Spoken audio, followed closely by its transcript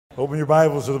Open your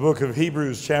Bibles to the book of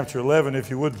Hebrews chapter 11, if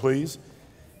you would, please.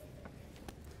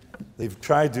 They've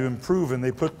tried to improve, and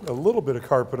they put a little bit of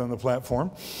carpet on the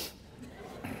platform.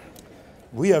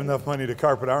 We have enough money to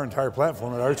carpet our entire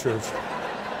platform at our church.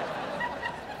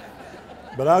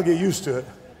 But I'll get used to it.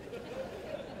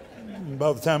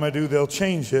 About the time I do, they'll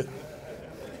change it.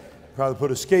 Probably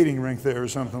put a skating rink there or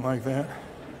something like that.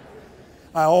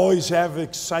 I always have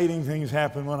exciting things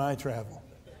happen when I travel.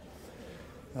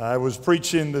 I was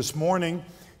preaching this morning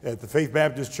at the Faith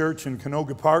Baptist Church in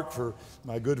Canoga Park for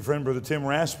my good friend, Brother Tim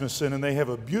Rasmussen, and they have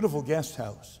a beautiful guest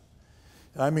house.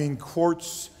 I mean,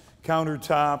 quartz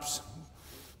countertops,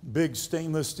 big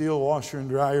stainless steel washer and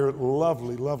dryer,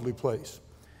 lovely, lovely place.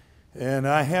 And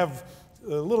I have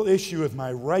a little issue with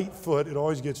my right foot. It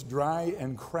always gets dry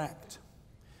and cracked.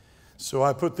 So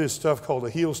I put this stuff called a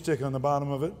heel stick on the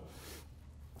bottom of it.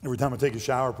 Every time I take a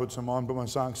shower, I put some on, put my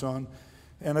socks on.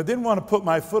 And I didn't want to put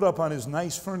my foot up on his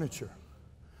nice furniture,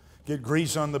 get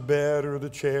grease on the bed or the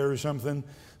chair or something.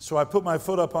 So I put my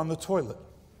foot up on the toilet.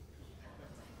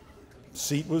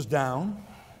 Seat was down.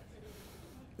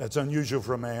 That's unusual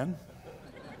for a man.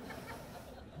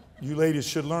 You ladies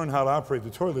should learn how to operate the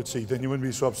toilet seat, then you wouldn't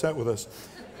be so upset with us.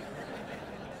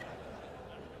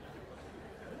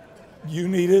 You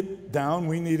need it down,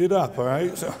 we need it up, all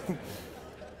right?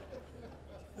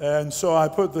 And so I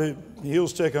put the heel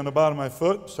stick on the bottom of my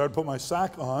foot, started putting my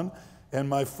sock on, and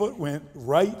my foot went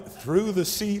right through the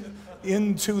seat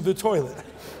into the toilet.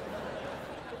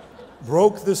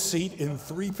 Broke the seat in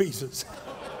 3 pieces.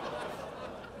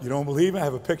 You don't believe me? I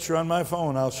have a picture on my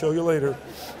phone. I'll show you later.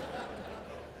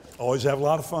 Always have a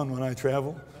lot of fun when I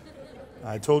travel.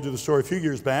 I told you the story a few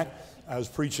years back. I was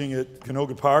preaching at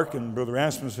Canoga Park, and Brother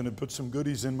Rasmussen had put some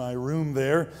goodies in my room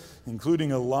there,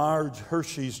 including a large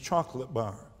Hershey's chocolate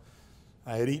bar.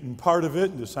 I had eaten part of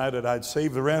it and decided I'd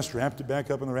save the rest, wrapped it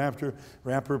back up in the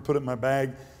wrapper, put it in my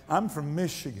bag. I'm from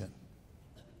Michigan.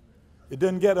 It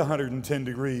doesn't get 110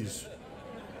 degrees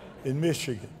in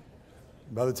Michigan.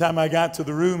 By the time I got to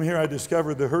the room here, I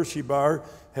discovered the Hershey bar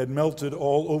had melted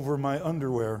all over my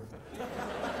underwear.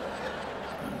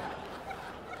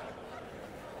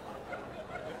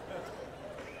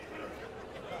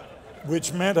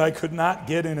 Which meant I could not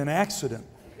get in an accident.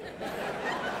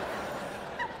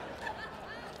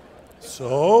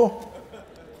 So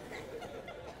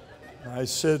I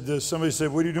said, somebody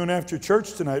said, "What are you doing after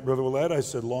church tonight, Brother Ouellette?" I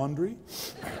said, "Laundry."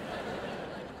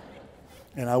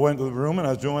 And I went to the room and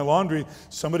I was doing my laundry.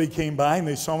 Somebody came by and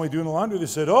they saw me doing the laundry. They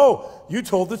said, "Oh, you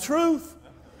told the truth."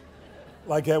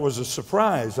 Like that was a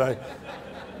surprise. I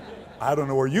don't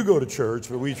know where you go to church,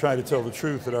 but we try to tell the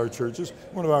truth at our churches.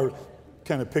 One of our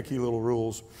kind of picky little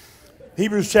rules.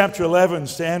 Hebrews chapter 11,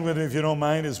 stand with me if you don't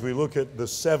mind as we look at the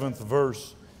 7th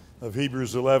verse of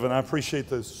Hebrews 11. I appreciate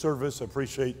the service. I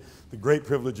appreciate the great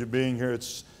privilege of being here.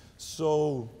 It's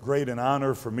so great an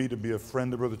honor for me to be a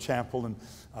friend of Brother Chappell, and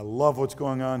I love what's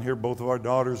going on here. Both of our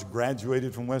daughters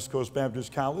graduated from West Coast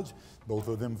Baptist College. Both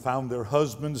of them found their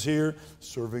husbands here,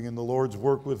 serving in the Lord's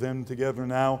work with them together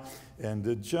now,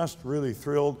 and just really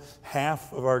thrilled.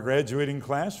 Half of our graduating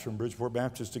class from Bridgeport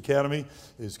Baptist Academy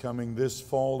is coming this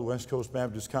fall to West Coast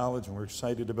Baptist College, and we're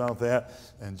excited about that,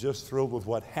 and just thrilled with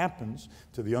what happens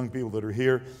to the young people that are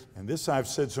here. And this, I've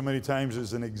said so many times,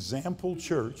 is an example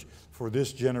church for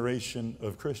this generation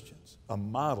of Christians, a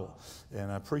model.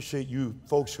 And I appreciate you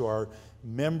folks who are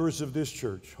members of this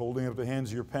church, holding up the hands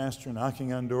of your pastor,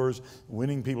 knocking on doors,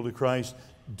 winning people to Christ,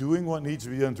 doing what needs to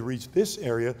be done to reach this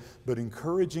area, but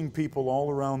encouraging people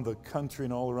all around the country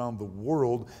and all around the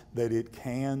world that it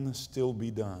can still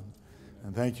be done.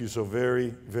 And thank you so very,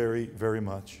 very, very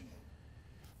much.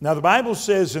 Now, the Bible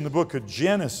says in the book of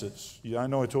Genesis, I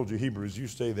know I told you Hebrews, you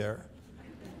stay there.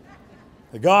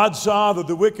 God saw that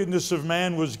the wickedness of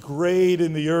man was great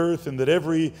in the earth, and that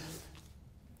every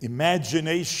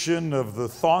imagination of the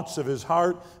thoughts of his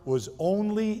heart was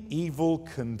only evil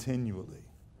continually.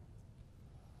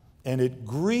 And it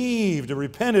grieved, it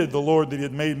repented the Lord that he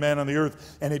had made man on the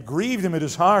earth, and it grieved him at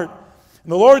his heart.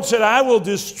 And the Lord said, "I will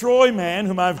destroy man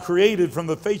whom I've created from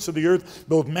the face of the earth,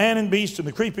 both man and beast, and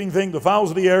the creeping thing, the fowls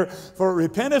of the air, for it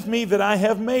repenteth me that I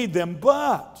have made them."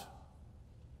 But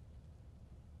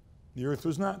the earth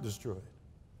was not destroyed.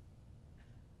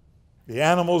 The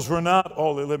animals were not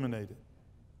all eliminated.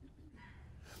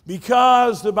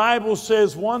 Because the Bible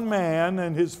says one man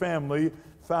and his family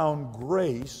found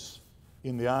grace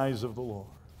in the eyes of the Lord.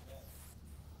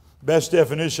 Best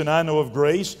definition I know of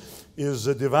grace is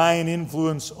a divine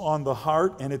influence on the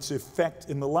heart and its effect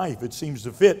in the life. It seems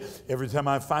to fit every time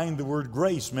I find the word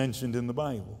grace mentioned in the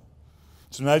Bible.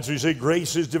 Sometimes we say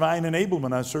grace is divine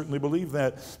enablement. I certainly believe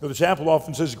that. But the chapel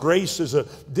often says grace is a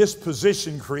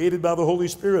disposition created by the Holy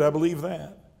Spirit. I believe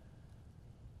that.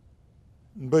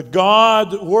 But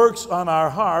God works on our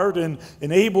heart and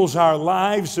enables our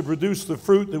lives to produce the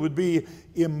fruit that would be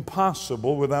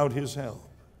impossible without His help.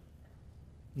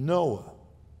 Noah.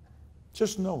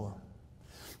 Just Noah.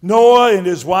 Noah and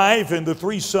his wife and the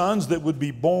 3 sons that would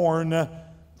be born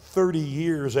 30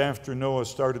 years after Noah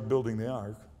started building the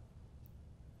ark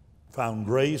found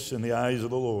grace in the eyes of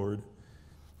the Lord.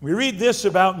 We read this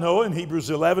about Noah in Hebrews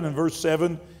 11 and verse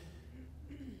 7.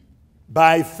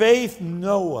 By faith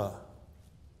Noah,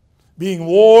 being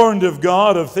warned of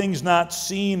God of things not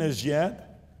seen as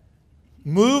yet,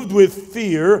 moved with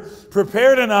fear,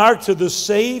 prepared an ark to the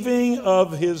saving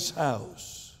of his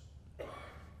house,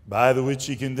 by the which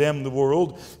he condemned the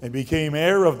world and became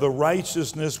heir of the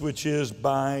righteousness which is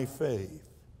by faith.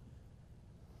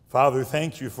 Father,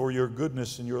 thank you for your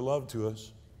goodness and your love to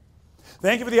us.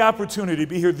 Thank you for the opportunity to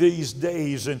be here these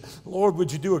days. And Lord, would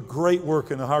you do a great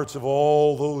work in the hearts of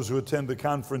all those who attend the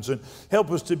conference and help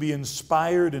us to be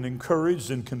inspired and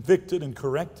encouraged and convicted and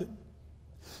corrected.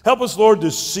 Help us, Lord,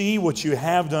 to see what you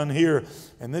have done here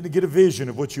and then to get a vision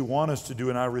of what you want us to do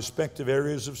in our respective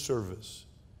areas of service.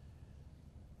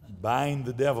 Bind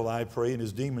the devil, I pray, and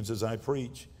his demons as I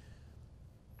preach.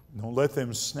 Don't let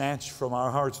them snatch from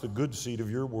our hearts the good seed of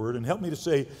your word. And help me to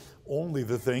say only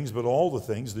the things, but all the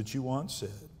things that you want said.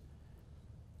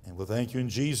 And we'll thank you in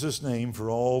Jesus' name for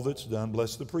all that's done.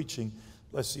 Bless the preaching.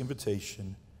 Bless the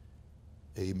invitation.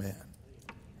 Amen.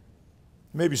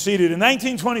 You may be seated. In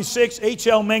 1926,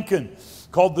 H.L. Mencken,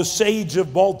 called the Sage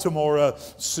of Baltimore, a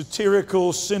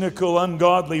satirical, cynical,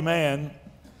 ungodly man,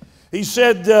 he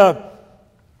said,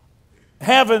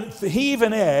 heave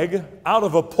an egg out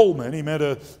of a Pullman, he meant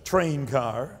a train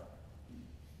car,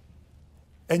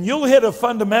 and you'll hit a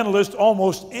fundamentalist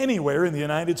almost anywhere in the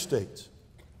United States.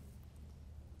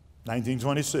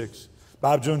 1926.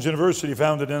 Bob Jones University,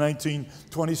 founded in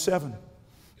 1927.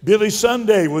 Billy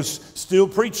Sunday was still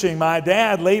preaching. My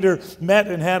dad later met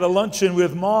and had a luncheon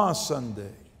with Ma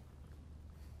Sunday.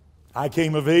 I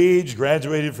came of age,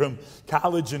 graduated from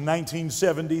college in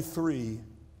 1973.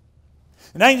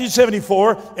 In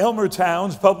 1974, Elmer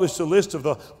Towns published a list of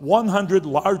the 100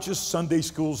 largest Sunday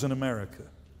schools in America.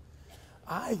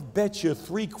 I bet you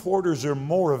 3/4 or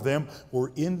more of them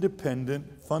were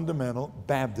independent, fundamental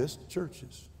Baptist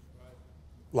churches.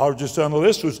 Largest on the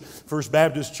list was First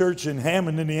Baptist Church in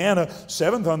Hammond, Indiana.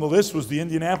 7th on the list was the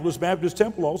Indianapolis Baptist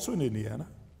Temple, also in Indiana.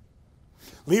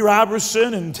 Lee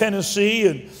Robertson in Tennessee,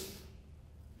 and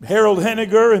Harold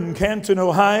Henniger in Canton,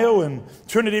 Ohio, and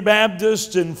Trinity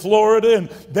Baptist in Florida, and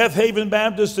Beth Haven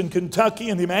Baptist in Kentucky,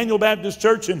 and the Emmanuel Baptist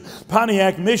Church in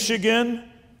Pontiac, Michigan.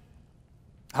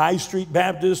 High Street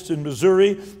Baptist in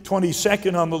Missouri.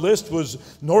 22nd on the list was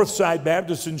Northside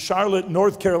Baptist in Charlotte,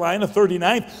 North Carolina.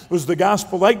 39th was the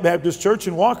Gospel Light Baptist Church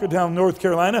in Walkertown, North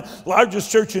Carolina.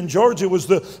 Largest church in Georgia was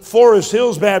the Forest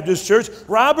Hills Baptist Church.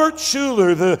 Robert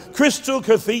Schuller, the Crystal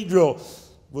Cathedral,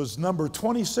 was number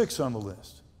 26 on the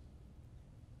list.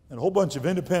 And a whole bunch of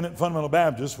independent fundamental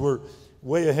Baptists were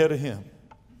way ahead of him.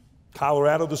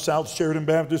 Colorado, the South Sheridan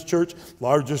Baptist Church,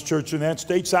 largest church in that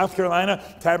state. South Carolina,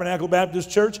 Tabernacle Baptist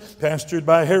Church, pastored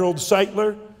by Harold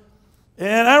Seitler.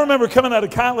 And I remember coming out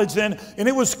of college then, and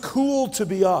it was cool to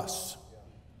be us.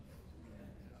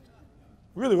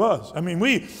 It really was. I mean,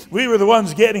 we were the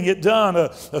ones getting it done.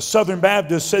 A Southern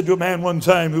Baptist said to a man one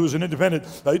time who was an independent,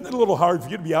 "Isn't it a little hard for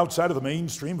you to be outside of the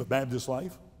mainstream of Baptist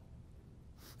life?"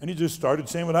 And he just started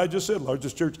saying what I just said.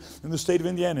 Largest church in the state of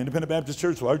Indiana, Independent Baptist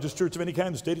Church, largest church of any kind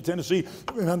in the state of Tennessee.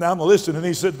 Went on down the list, and then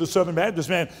he said to the Southern Baptist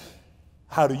man,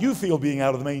 "How do you feel being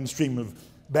out of the mainstream of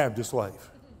Baptist life?"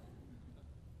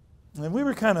 And we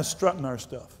were kind of strutting our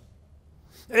stuff.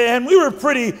 And we were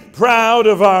pretty proud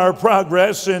of our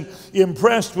progress and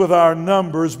impressed with our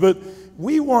numbers, but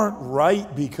we weren't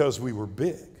right because we were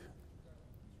big.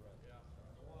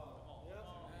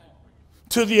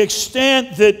 To the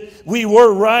extent that we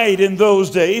were right in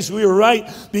those days, we were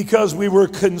right because we were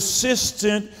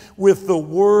consistent with the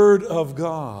Word of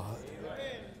God.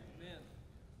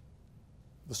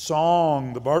 The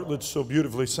song the Bartletts so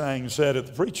beautifully sang said it,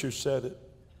 the preacher said it.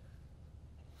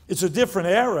 It's a different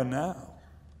era now.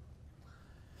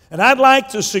 And I'd like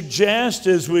to suggest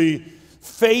as we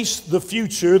face the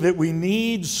future that we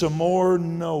need some more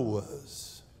Noahs.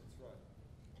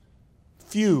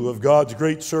 Few of God's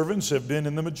great servants have been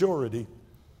in the majority.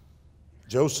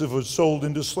 Joseph was sold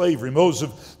into slavery.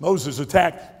 Moses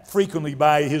attacked frequently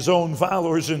by his own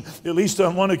followers, and at least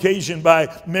on one occasion by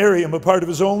Miriam, a part of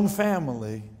his own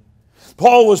family.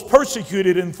 Paul was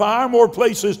persecuted in far more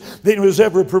places than he was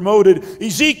ever promoted.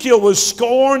 Ezekiel was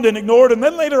scorned and ignored, and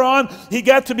then later on, he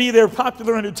got to be their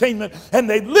popular entertainment, and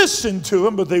they listened to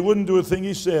him, but they wouldn't do a thing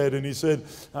he said. And he said,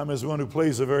 I'm as one who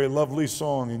plays a very lovely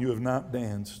song, and you have not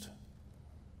danced.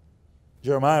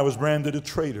 Jeremiah was branded a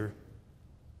traitor,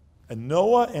 and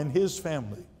Noah and his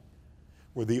family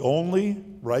were the only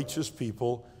righteous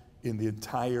people in the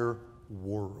entire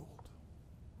world.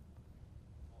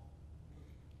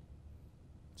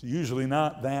 It's usually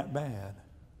not that bad.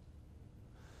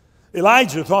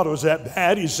 Elijah thought it was that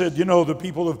bad. He said, you know, the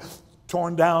people have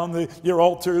torn down your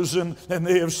altars and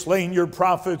they have slain your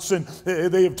prophets and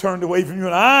they have turned away from you.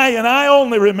 And I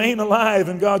only remain alive.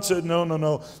 And God said,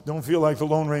 no. Don't feel like the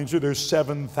Lone Ranger. There's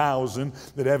 7,000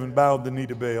 that haven't bowed the knee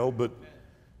to Baal, but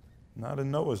not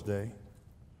in Noah's day.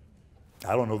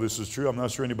 I don't know if this is true. I'm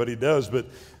not sure anybody does, but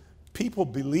people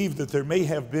believe that there may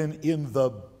have been in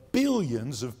the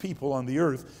billions of people on the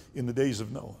earth in the days of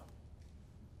Noah.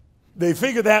 They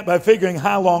figure that by figuring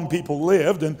how long people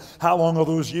lived and how long of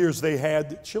those years they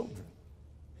had children.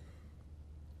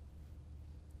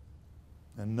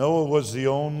 And Noah was the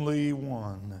only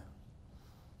one.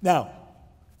 Now,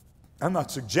 I'm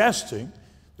not suggesting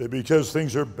that because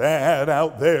things are bad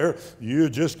out there, you're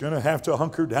just going to have to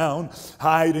hunker down,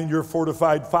 hide in your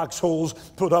fortified foxholes,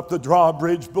 put up the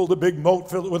drawbridge, build a big moat,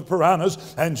 fill it with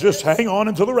piranhas, and just hang on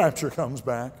until the rapture comes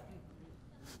back.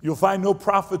 You'll find no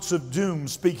prophets of doom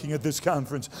speaking at this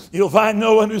conference. You'll find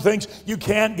no one who thinks you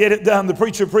can't get it done. The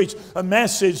preacher preached a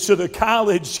message to the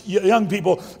college young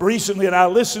people recently, and I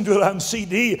listened to it on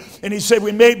CD, and he said,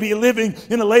 we may be living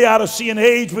in a Laodicean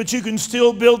age, but you can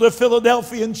still build a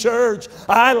Philadelphian church.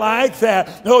 I like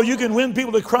that. No, you can win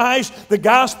people to Christ. The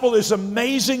gospel is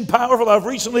amazing, powerful. I've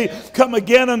recently come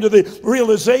again under the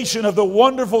realization of the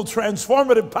wonderful,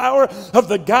 transformative power of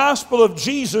the gospel of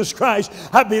Jesus Christ.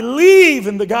 I believe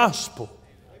in the gospel.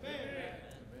 Amen.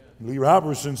 Lee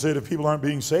Robertson said if people aren't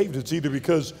being saved, it's either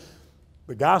because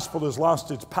the gospel has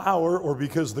lost its power or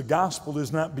because the gospel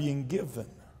is not being given.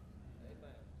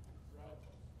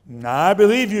 Now, I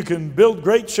believe you can build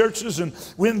great churches and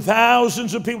win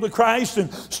thousands of people to Christ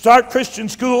and start Christian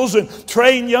schools and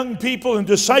train young people and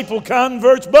disciple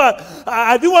converts, but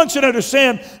I do want you to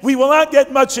understand we will not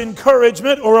get much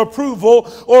encouragement or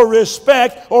approval or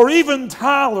respect or even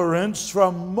tolerance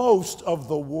from most of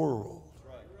the world.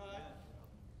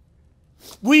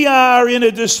 We are in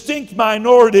a distinct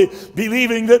minority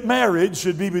believing that marriage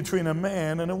should be between a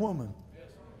man and a woman.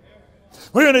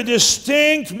 We're in a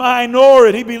distinct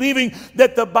minority believing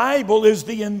that the Bible is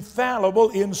the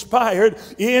infallible, inspired,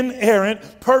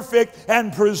 inerrant, perfect,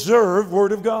 and preserved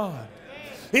Word of God.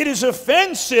 It is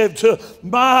offensive to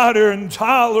modern,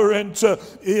 tolerant,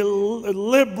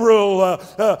 liberal,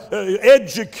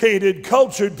 educated,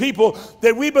 cultured people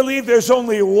that we believe there's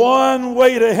only one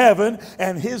way to heaven,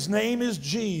 and His name is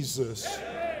Jesus.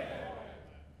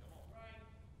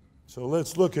 So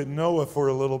let's look at Noah for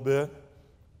a little bit.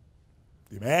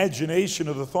 The imagination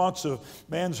of the thoughts of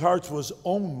man's hearts was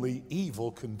only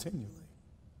evil continually.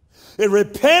 It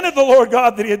repented the Lord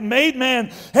God that He had made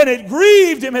man, and it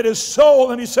grieved Him in his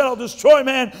soul, and He said, I'll destroy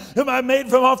man whom I made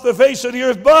from off the face of the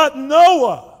earth. But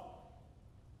Noah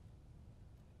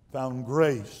found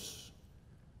grace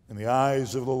in the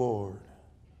eyes of the Lord.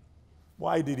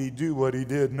 Why did he do what he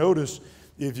did? Notice,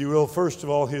 if you will, first of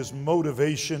all, his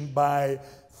motivation by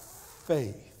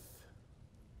faith.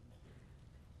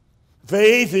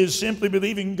 Faith is simply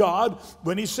believing God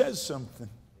when He says something.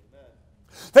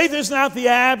 Faith is not the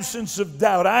absence of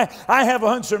doubt. I have a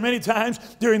hunch there many times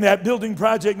during that building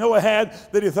project Noah had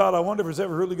that he thought, I wonder if it's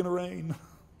ever really going to rain.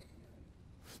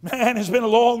 Man, it's been a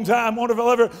long time. I wonder if I'll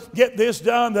ever get this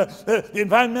done. The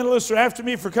environmentalists are after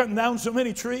me for cutting down so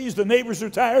many trees. The neighbors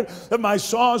are tired of my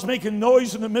saws making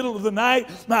noise in the middle of the night.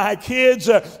 My kids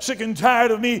are sick and tired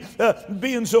of me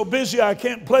being so busy I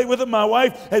can't play with them. My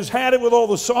wife has had it with all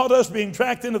the sawdust being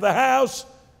tracked into the house.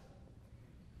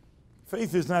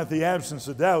 Faith is not the absence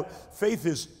of doubt. Faith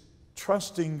is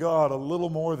trusting God a little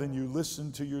more than you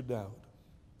listen to your doubt.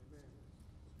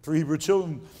 For Hebrew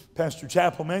children, Pastor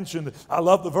Chappell mentioned, I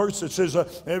love the verse that says,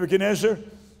 Nebuchadnezzar,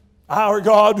 our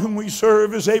God whom we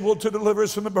serve is able to deliver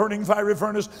us from the burning fiery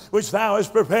furnace which thou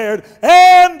hast prepared,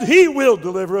 and He will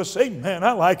deliver us. Amen.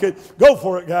 I like it. Go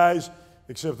for it, guys.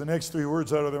 Except the next three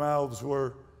words out of their mouths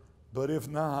were, but if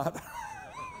not,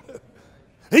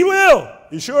 He will.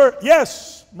 You sure?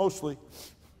 Yes, mostly.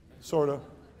 Sort of.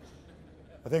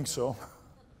 I think so.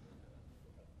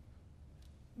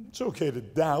 It's okay to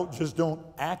doubt, just don't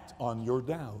act on your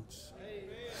doubts.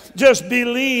 Just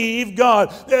believe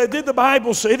God. Did the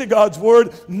Bible say that God's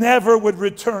word never would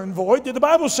return void? Did the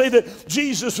Bible say that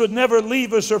Jesus would never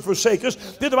leave us or forsake us?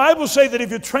 Did the Bible say that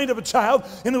if you trained up a child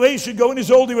in the way he should go, and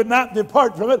he's old, he would not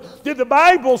depart from it? Did the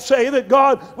Bible say that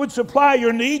God would supply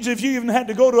your needs if you even had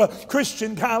to go to a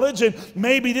Christian college and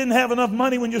maybe didn't have enough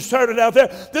money when you started out there?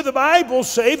 Did the Bible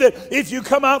say that if you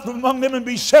come out from among them and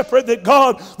be separate, that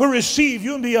God will receive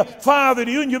you and be a father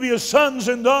to you and you'll be his sons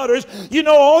and daughters? You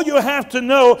know, all you have to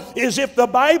know is if the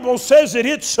Bible says it,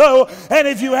 it's so, and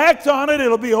if you act on it,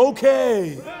 it'll be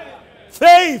okay.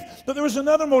 Faith. But there was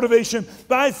another motivation.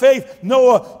 By faith,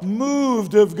 Noah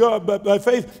moved of God. But by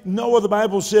faith, Noah, the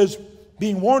Bible says,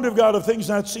 being warned of God of things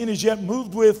not seen as yet,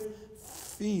 moved with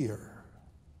fear.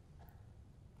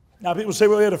 Now people say,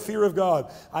 well, he had a fear of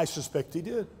God. I suspect he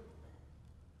did.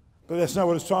 But that's not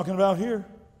what it's talking about here.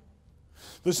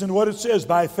 Listen to what it says.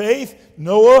 By faith,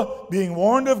 Noah, being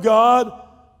warned of God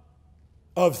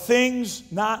of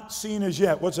things not seen as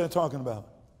yet. What's that talking about?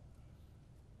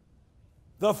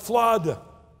 The flood.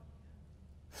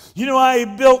 You know why he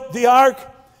built the ark?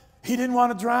 He didn't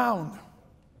want to drown.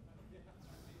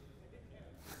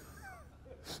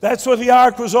 That's what the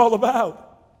ark was all about.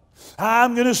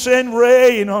 I'm going to send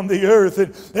rain on the earth,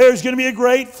 and there's going to be a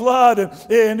great flood.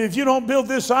 And if you don't build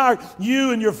this ark,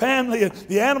 you and your family and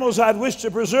the animals I'd wish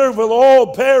to preserve will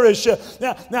all perish.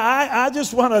 Now I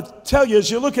just want to tell you, as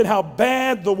you look at how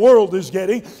bad the world is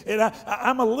getting, and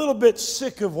I'm a little bit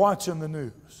sick of watching the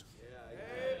news.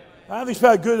 I think it's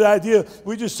probably a good idea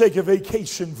we just take a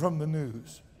vacation from the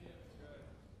news.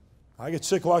 I get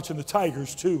sick watching the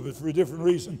Tigers too, but for a different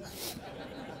reason.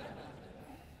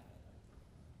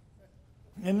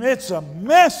 And it's a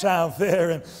mess out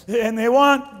there. And they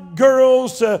want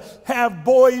girls to have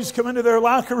boys come into their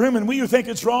locker room, and we who think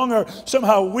it's wrong are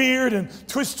somehow weird and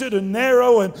twisted and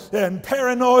narrow and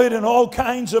paranoid and all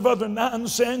kinds of other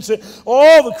nonsense. And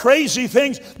all the crazy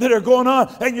things that are going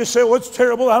on. And you say, well, it's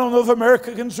terrible. I don't know if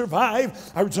America can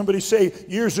survive. I heard somebody say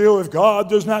years ago, if God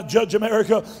does not judge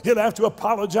America, he'll have to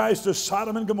apologize to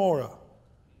Sodom and Gomorrah.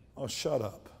 Oh, shut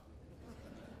up.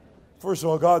 First of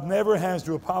all, God never has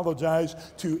to apologize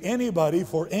to anybody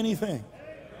for anything.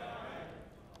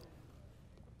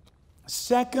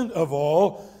 Second of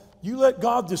all, you let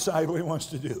God decide what he wants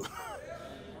to do.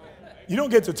 You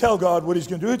don't get to tell God what he's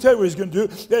going to do. He'll tell you what he's going to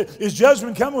do. Is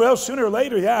judgment coming? Well, sooner or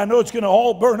later, yeah, I know it's going to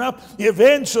all burn up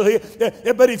eventually.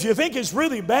 But if you think it's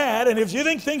really bad, and if you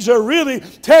think things are really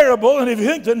terrible, and if you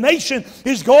think the nation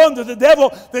is going to the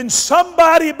devil, then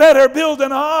somebody better build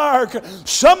an ark.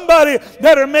 Somebody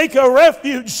better make a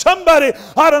refuge. Somebody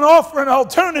ought to offer an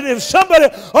alternative.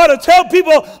 Somebody ought to tell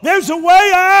people there's a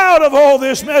way out of all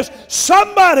this mess.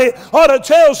 Somebody ought to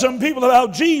tell some people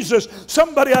about Jesus.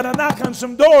 Somebody ought to knock on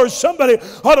some doors. Somebody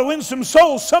ought to win some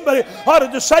souls. Somebody ought to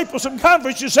disciple some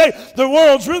converts. You say, the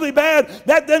world's really bad.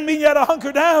 That doesn't mean you ought to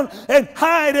hunker down and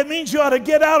hide. It means you ought to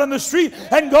get out on the street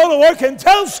and go to work and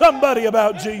tell somebody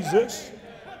about Jesus.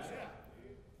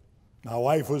 My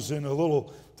wife was in a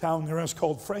little town near us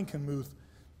called Frankenmuth.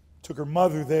 Took her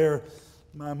mother there.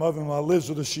 My mother-in-law lives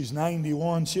with us. She's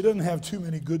 91. She doesn't have too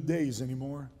many good days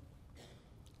anymore.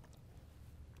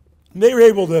 And they were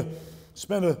able to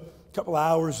spend a couple of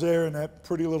hours there in that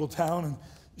pretty little town, and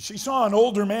she saw an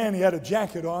older man. He had a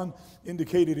jacket on,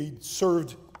 indicated he'd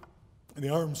served in the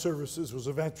armed services, was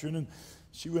a veteran, and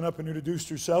she went up and introduced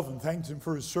herself and thanked him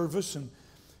for his service. And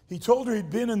he told her he'd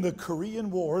been in the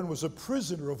Korean War and was a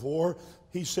prisoner of war,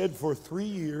 he said, for 3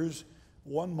 years,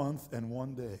 1 month, and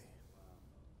 1 day.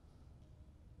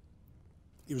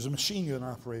 He was a machine gun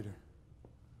operator.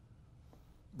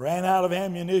 Ran out of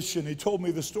ammunition. He told me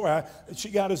the story. She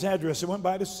got his address. I went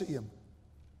by to see him.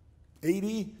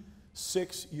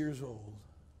 86 years old.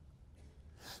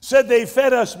 Said they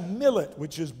fed us millet,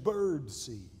 which is bird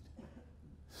seed.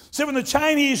 Said when the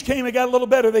Chinese came, it got a little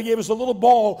better. They gave us a little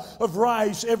ball of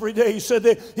rice every day. He said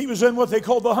that he was in what they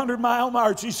called the 100-mile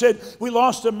march. He said we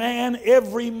lost a man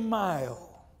every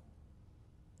mile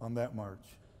on that march.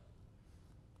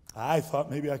 I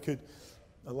thought maybe I could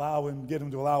get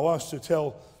him to allow us to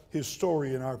tell his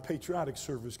story in our patriotic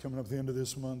service coming up at the end of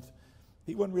this month.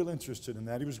 He wasn't real interested in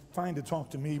that. He was fine to talk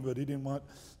to me, but he didn't want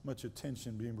much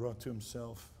attention being brought to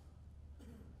himself.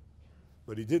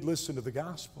 But he did listen to the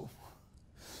gospel.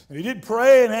 And he did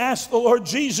pray and ask the Lord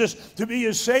Jesus to be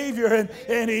his Savior,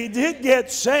 and he did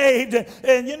get saved.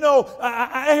 And you know,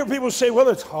 I hear people say, well,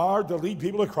 it's hard to lead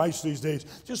people to Christ these days.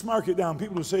 Just mark it down.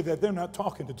 People who say that, they're not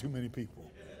talking to too many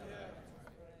people.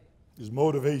 His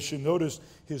motivation, notice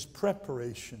his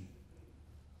preparation.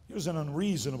 It was an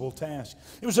unreasonable task.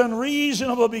 It was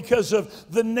unreasonable because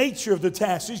of the nature of the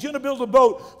task. He's going to build a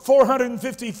boat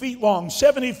 450 feet long,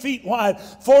 70 feet wide,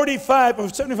 75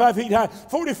 feet high,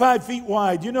 45 feet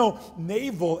wide. You know,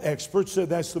 naval experts said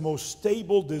that's the most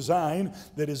stable design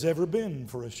that has ever been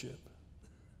for a ship.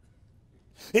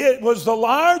 It was the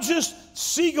largest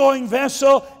seagoing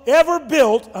vessel ever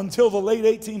built until the late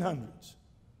 1800s.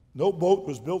 No boat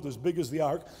was built as big as the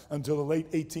Ark until the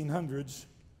late 1800s.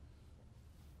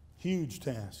 Huge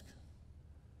task.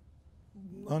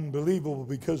 Unbelievable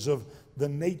because of the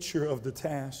nature of the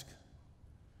task.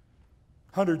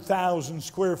 100,000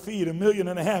 square feet, 1.5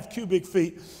 million cubic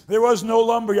feet. There was no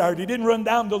lumberyard. He didn't run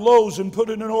down to Lowe's and put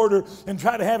it in order and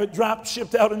try to have it dropped,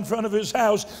 shipped out in front of his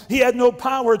house. He had no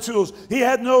power tools. He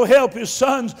had no help. His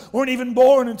sons weren't even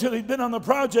born until he'd been on the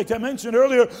project I mentioned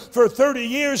earlier for 30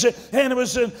 years. And it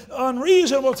was an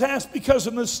unreasonable task because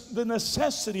of the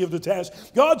necessity of the task.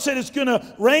 God said it's going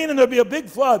to rain and there'll be a big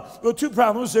flood. Well, two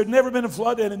problems. There'd never been a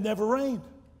flood and it never rained.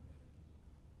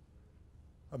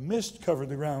 A mist covered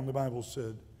the ground, the Bible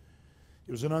said.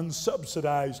 It was an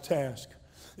unsubsidized task.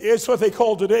 It's what they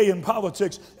call today in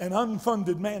politics an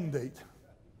unfunded mandate.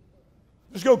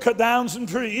 Just go cut down some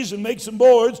trees and make some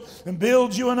boards and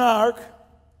build you an ark.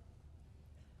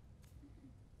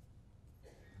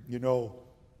 You know,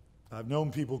 I've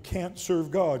known people can't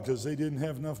serve God because they didn't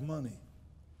have enough money.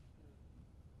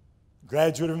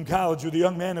 Graduated from college with a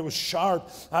young man that was sharp.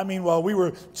 I mean, while we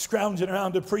were scrounging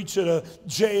around to preach at a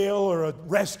jail or a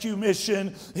rescue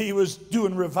mission, he was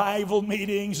doing revival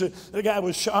meetings. The guy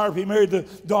was sharp. He married the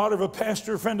daughter of a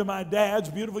pastor, a friend of my dad's,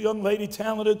 beautiful young lady,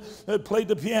 talented, played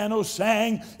the piano,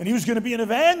 sang, and he was going to be an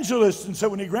evangelist. And so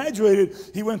when he graduated,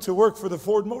 he went to work for the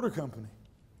Ford Motor Company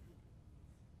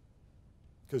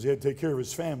because he had to take care of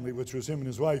his family, which was him and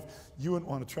his wife. You wouldn't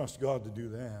want to trust God to do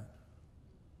that.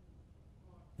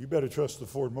 You better trust the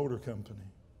Ford Motor Company.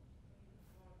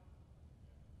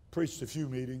 Preached a few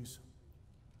meetings.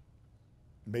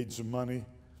 Made some money.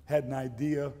 Had an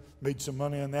idea. Made some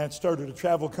money on that. Started a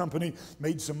travel company.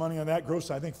 Made some money on that.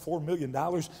 Grossed, I think, $4 million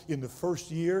in the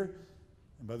first year.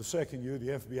 And by the second year,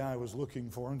 the FBI was looking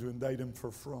for him to indict him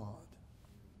for fraud.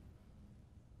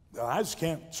 I just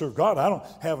can't serve God. I don't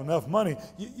have enough money.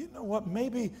 You know what?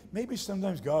 Maybe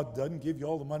sometimes God doesn't give you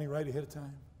all the money right ahead of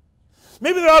time.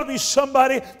 Maybe there ought to be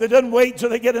somebody that doesn't wait till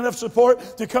they get enough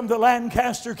support to come to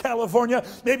Lancaster, California.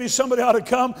 Maybe somebody ought to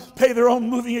come, pay their own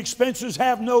moving expenses,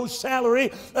 have no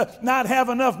salary, not have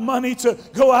enough money to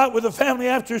go out with the family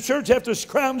after church, have to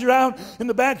scrounge around in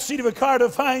the back seat of a car to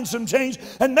find some change.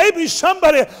 And maybe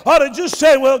somebody ought to just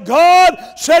say, well, God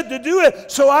said to do it,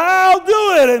 so I'll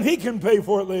do it, and he can pay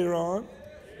for it later on.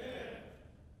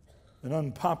 An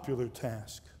unpopular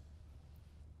task.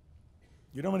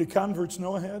 You know how many converts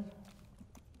Noah had?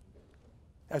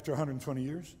 After 120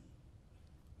 years?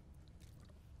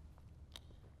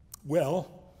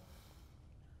 Well,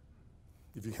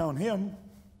 if you count him,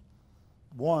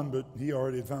 one, but he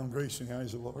already had found grace in the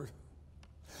eyes of the Lord.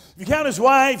 If you count his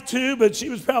wife, two, but she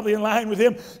was probably in line with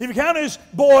him. If you count his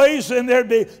boys, then there'd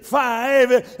be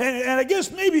 5. And I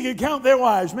guess maybe you could count their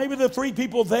wives. Maybe the 3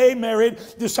 people they married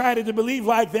decided to believe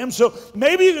like them. So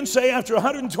maybe you can say after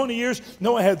 120 years,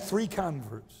 Noah had 3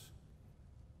 converts.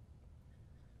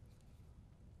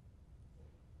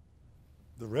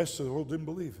 The rest of the world didn't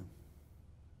believe him.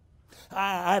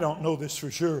 I don't know this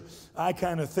for sure. I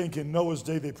kind of think in Noah's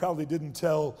day they probably didn't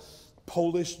tell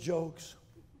Polish jokes.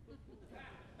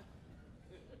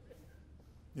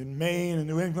 In Maine and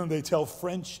New England they tell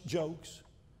French jokes.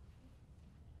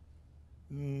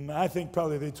 I think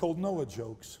probably they told Noah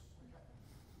jokes.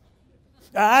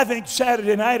 I think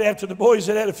Saturday night after the boys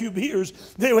had had a few beers,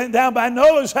 they went down by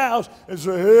Noah's house and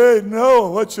said, hey, Noah,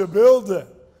 what you building?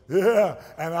 Yeah,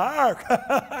 an ark.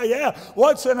 Yeah,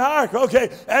 what's an ark? Okay,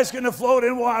 that's going to float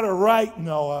in water, right,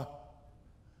 Noah?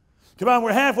 Come on,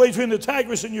 we're halfway between the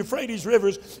Tigris and Euphrates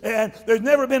rivers, and there's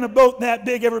never been a boat that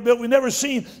big ever built. We've never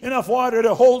seen enough water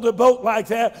to hold a boat like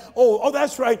that. Oh,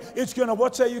 that's right. It's going to,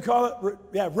 what's that you call it?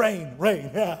 Yeah, rain.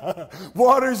 Yeah,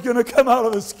 water's going to come out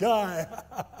of the sky.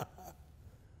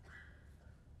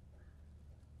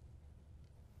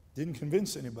 Didn't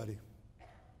convince anybody.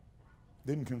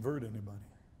 Didn't convert anybody.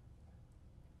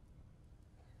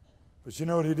 But you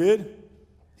know what he did?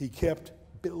 He kept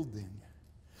building.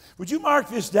 Would you mark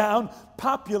this down?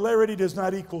 Popularity does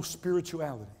not equal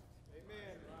spirituality.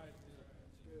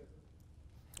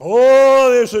 Oh,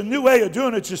 there's a new way of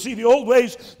doing it. You see, the old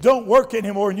ways don't work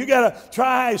anymore, and you got to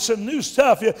try some new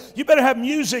stuff. You better have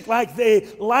music like they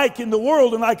like in the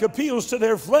world and like appeals to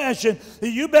their flesh, and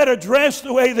you better dress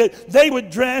the way that they would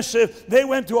dress if they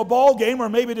went to a ball game or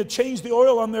maybe to change the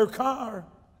oil on their car.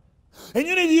 And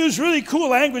you need to use really cool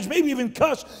language, maybe even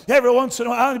cuss every once in a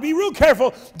while. And be real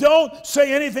careful. Don't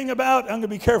say anything about, I'm going to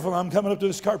be careful, I'm coming up to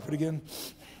this carpet again.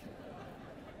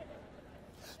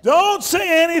 Don't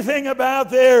say anything about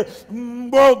their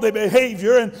worldly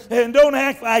behavior, and don't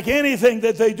act like anything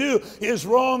that they do is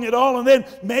wrong at all. And then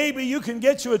maybe you can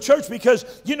get to a church because,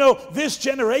 you know, this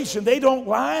generation, they don't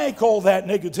like all that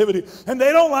negativity. And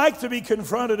they don't like to be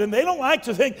confronted. And they don't like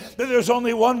to think that there's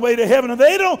only one way to heaven. And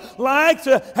they don't like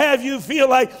to have you feel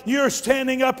like you're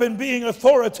standing up and being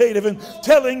authoritative and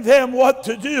telling them what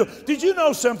to do. Did you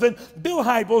know something? Bill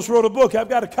Hybels wrote a book. I've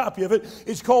got a copy of it.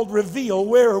 It's called Reveal,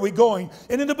 Where Are We Going?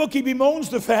 And in the book, he bemoans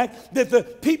the fact that the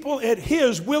people at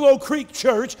his Willow Creek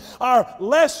church are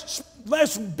less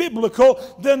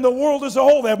biblical than the world as a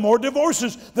whole. They have more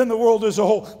divorces than the world as a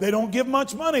whole. They don't give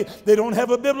much money. They don't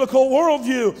have a biblical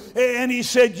worldview. And he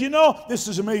said, you know, this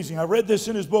is amazing. I read this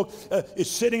in his book.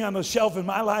 It's sitting on the shelf in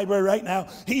my library right now.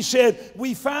 He said,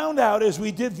 we found out as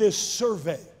we did this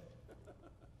survey.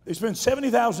 They spent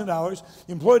 $70,000,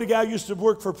 employed a guy who used to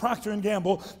work for Procter &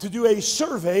 Gamble to do a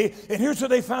survey, and here's what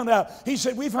they found out. He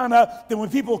said, we found out that when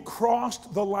people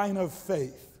crossed the line of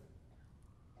faith,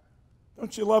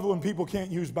 don't you love it when people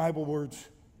can't use Bible words?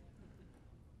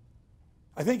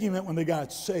 I think he meant when they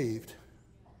got saved.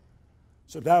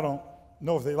 So I don't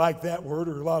know if they like that word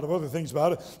or a lot of other things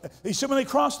about it. He said when they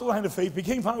crossed the line of faith,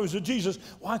 became followers of Jesus,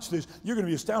 watch this, you're going to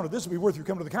be astounded. This will be worth your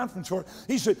coming to the conference for.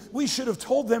 He said, we should have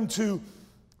told them to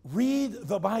read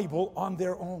the Bible on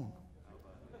their own.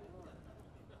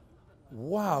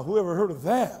 Wow, who ever heard of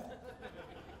that?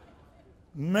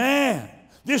 Man,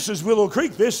 this is Willow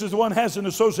Creek. This is the one that has an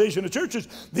association of churches.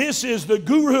 This is the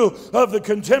guru of the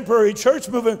contemporary church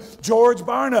movement, George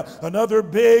Barna, another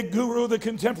big guru of the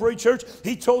contemporary church.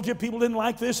 He told you people didn't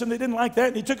like this and they didn't like that.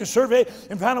 And he took a survey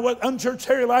and found out what unchurched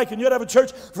Harry liked, and you'd have a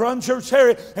church for unchurched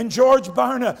Harry. And George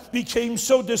Barna became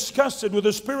so disgusted with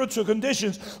the spiritual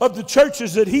conditions of the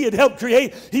churches that he had helped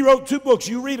create. He wrote 2 books.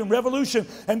 You read them, Revolution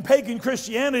and Pagan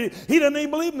Christianity. He doesn't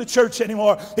even believe in the church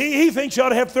anymore. He thinks you ought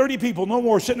to have 30 people, no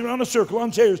more, sitting around a circle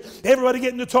on chairs, everybody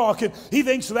getting to talk, and he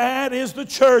thinks that is the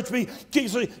church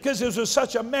because it was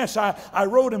such a mess. I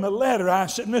wrote him a letter. I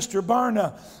said, Mr.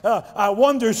 Barna, I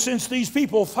wonder, since these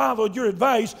people followed your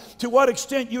advice, to what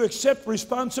extent you accept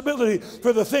responsibility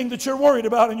for the thing that you're worried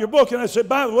about in your book. And I said,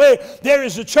 by the way, there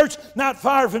is a church not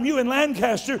far from you in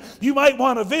Lancaster you might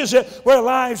want to visit, where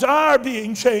lives are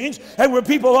being changed and where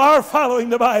people are following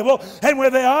the Bible and where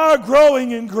they are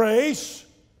growing in grace.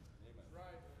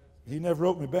 He never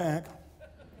wrote me back.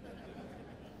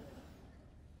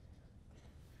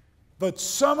 But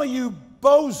some of you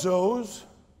bozos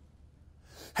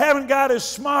haven't got as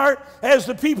smart as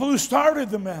the people who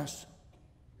started the mess.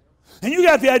 And you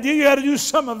got the idea you got to do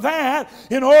some of that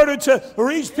in order to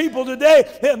reach people today.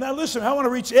 Yeah, now listen, I want to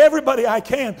reach everybody I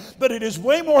can, but it is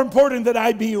way more important that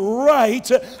I be right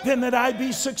than that I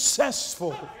be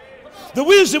successful. The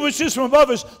wisdom which is from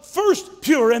above is first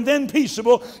pure and then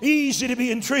peaceable, easy to be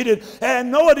entreated.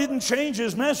 And Noah didn't change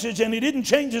his message, and he didn't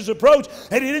change his approach,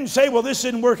 and he didn't say, well, this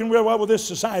isn't working real well with this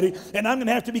society, and I'm going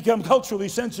to have to become culturally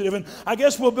sensitive, and I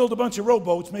guess we'll build a bunch of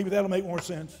rowboats. Maybe that'll make more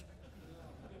sense.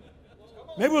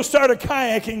 Maybe we'll start a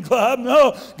kayaking club.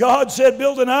 No, God said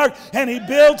build an ark, and he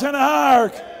built an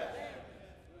ark.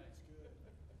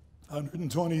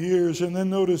 120 years, and then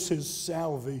notice his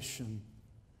salvation.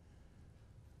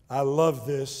 I love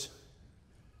this.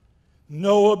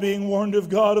 Noah, being warned of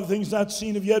God of things not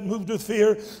seen of yet, moved with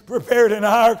fear, prepared an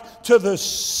ark to the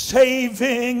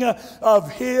saving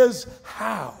of his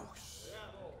house.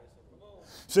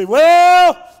 Say,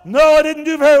 well, Noah didn't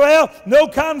do very well. No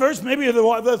converts. Maybe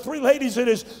the 3 ladies that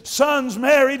his sons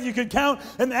married, you could count,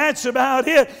 and that's about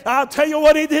it. I'll tell you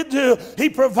what he did do. He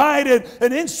provided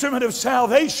an instrument of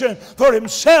salvation for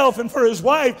himself and for his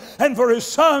wife and for his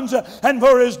sons and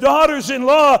for his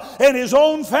daughters-in-law, and his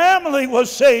own family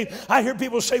was saved. I hear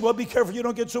people say, well, be careful. You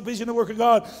don't get so busy in the work of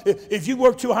God. If you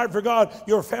work too hard for God,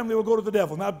 your family will go to the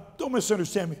devil. Now, don't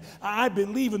misunderstand me. I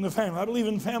believe in the family. I believe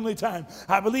in family time.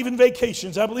 I believe in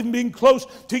vacations. I believe in being close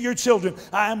to your children.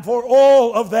 I am for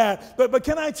all of that. But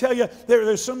can I tell you,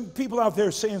 there's some people out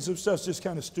there saying some stuff's just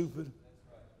kind of stupid.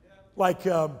 Like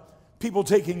people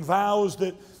taking vows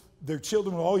that their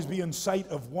children will always be in sight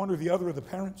of one or the other of the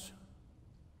parents.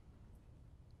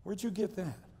 Where'd you get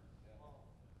that?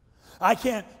 I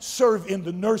can't serve in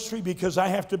the nursery because I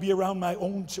have to be around my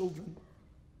own children.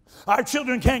 Our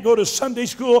children can't go to Sunday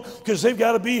school because they've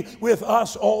got to be with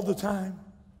us all the time.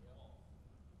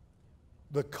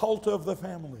 The cult of the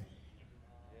family.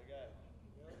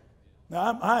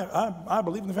 Now, I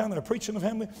believe in the family. I preach in the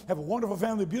family. Have a wonderful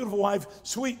family, beautiful wife,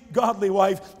 sweet, godly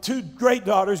wife, 2 great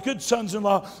daughters, good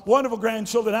sons-in-law, wonderful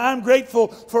grandchildren. I'm grateful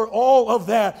for all of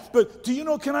that. But do you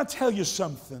know, can I tell you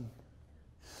something?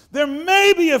 There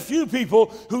may be a few people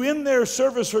who in their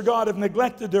service for God have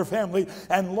neglected their family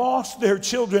and lost their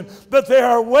children, but there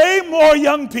are way more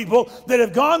young people that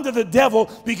have gone to the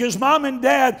devil because mom and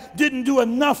dad didn't do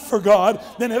enough for God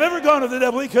than have ever gone to the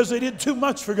devil because they did too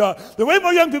much for God. There are way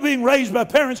more young people being raised by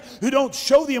parents who don't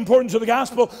show the importance of the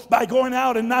gospel by going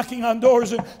out and knocking on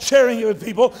doors and sharing it with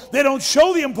people. They don't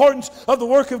show the importance of the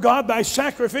work of God by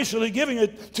sacrificially giving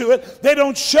it to it. They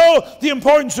don't show the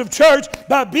importance of church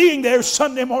by being there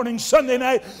Sunday morning, Sunday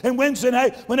night, and Wednesday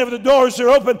night whenever the doors are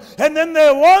open. And then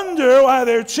they wonder why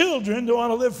their children don't want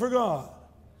to live for God.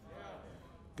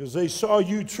 Because they saw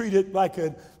you treat it like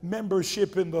a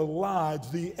membership in the Lodge,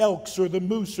 the Elks, or the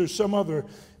Moose, or some other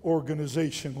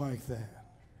organization like that.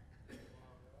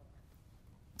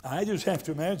 I just have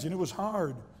to imagine it was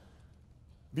hard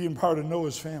being part of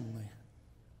Noah's family.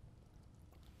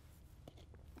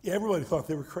 Everybody thought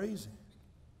they were crazy.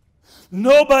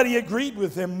 Nobody agreed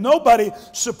with them. Nobody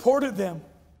supported them.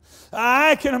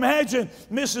 I can imagine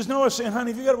Mrs. Noah saying,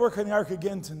 honey, have you got to work on the ark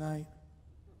again tonight?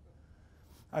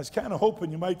 I was kind of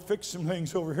hoping you might fix some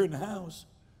things over here in the house.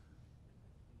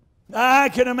 I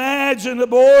can imagine the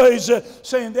boys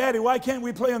saying, Daddy, why can't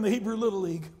we play in the Hebrew Little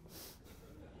League?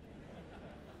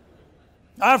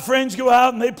 Our friends go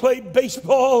out and they play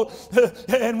baseball,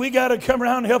 and we got to come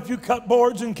around and help you cut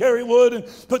boards and carry wood and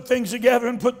put things together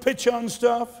and put pitch on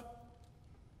stuff.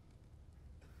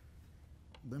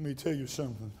 Let me tell you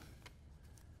something.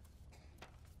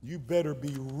 You better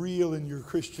be real in your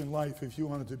Christian life if you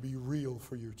want it to be real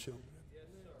for your children.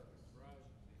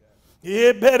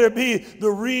 It better be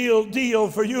the real deal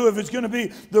for you if it's going to be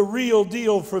the real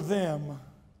deal for them.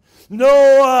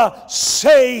 Noah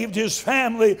saved his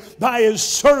family by his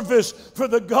service for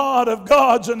the God of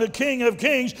gods and the King of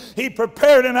kings. He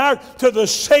prepared an ark to the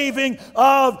saving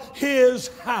of his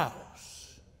house.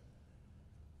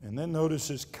 And then notice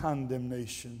his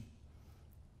condemnation,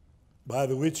 by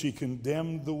the which he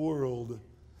condemned the world.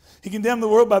 He condemned the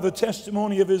world by the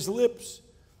testimony of his lips.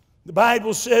 The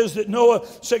Bible says that Noah,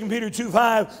 2 Peter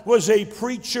 2:5, was a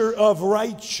preacher of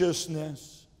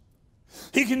righteousness.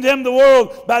 He condemned the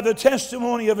world by the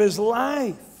testimony of his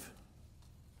life.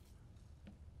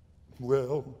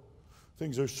 Well,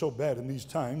 things are so bad in these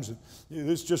times.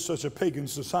 It's just such a pagan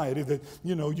society that,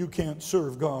 you can't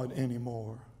serve God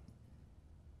anymore.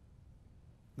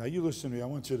 Now, you listen to me. I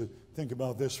want you to think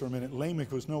about this for a minute.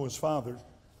 Lamech was Noah's father.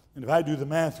 And if I do the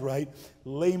math right,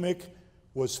 Lamech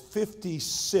was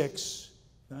 56,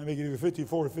 and I make it either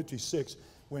 54 or 56,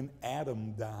 when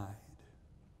Adam died.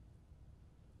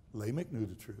 Lamech knew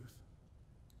the truth.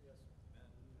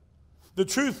 The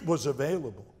truth was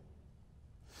available.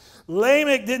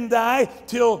 Lamech didn't die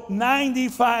till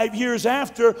 95 years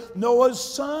after Noah's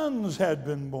sons had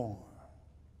been born.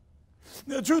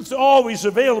 The truth's always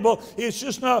available. It's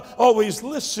just not always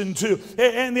listened to.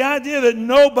 And the idea that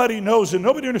nobody knows and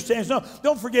nobody understands. No,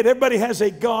 don't forget, everybody has a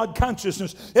God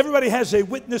consciousness. Everybody has a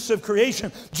witness of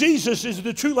creation. Jesus is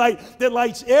the true light that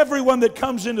lights everyone that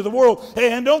comes into the world.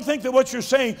 And don't think that what you're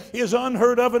saying is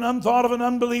unheard of and unthought of and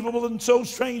unbelievable and so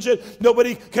strange that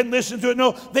nobody can listen to it.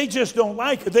 No, they just don't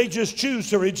like it. They just choose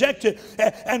to reject it.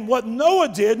 And what Noah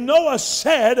did, Noah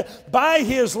said by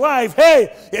his life,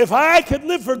 hey, if I could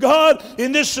live for God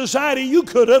in this society, you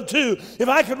could have too. If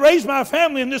I could raise my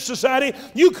family in this society,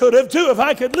 you could have too. If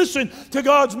I could listen to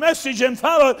God's message and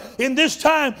follow it in this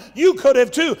time, you could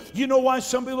have too. You know why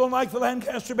some people don't like the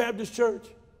Lancaster Baptist Church?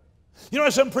 You know why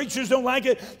some preachers don't like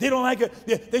it? They don't like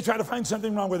it. They try to find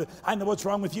something wrong with it. I know what's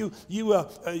wrong with you. You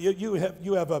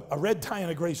have a red tie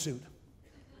and a gray suit.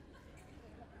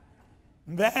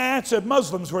 That's it.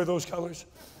 Muslims wear those colors.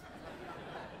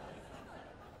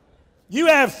 You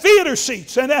have theater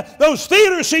seats, and those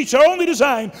theater seats are only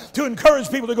designed to encourage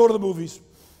people to go to the movies.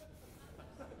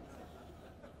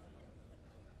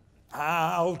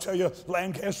 I'll tell you,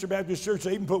 Lancaster Baptist Church,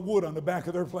 they even put wood on the back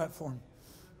of their platform.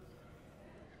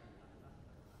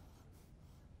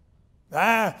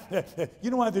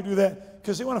 You know why they do that?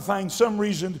 Because they want to find some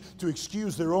reason to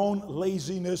excuse their own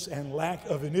laziness and lack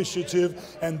of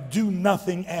initiative and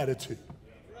do-nothing attitude.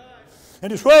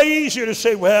 And it's way easier to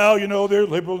say, well, they're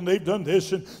liberal and they've done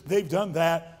this and they've done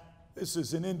that. This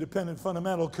is an independent,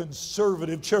 fundamental,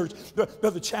 conservative church. But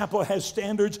the chapel has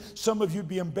standards some of you'd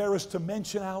be embarrassed to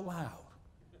mention out loud.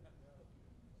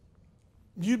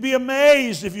 You'd be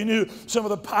amazed if you knew some of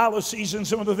the policies and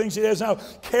some of the things he has, how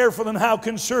careful and how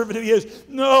conservative he is.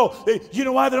 No, you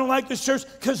know why they don't like this church?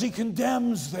 Because he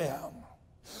condemns them.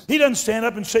 He doesn't stand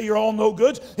up and say you're all no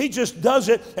goods. He just does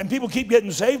it, and people keep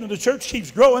getting saved, and the church keeps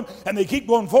growing, and they keep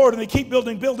going forward, and they keep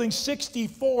building buildings,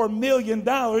 $64 million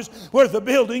worth of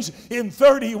buildings in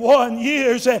 31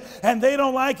 years, and they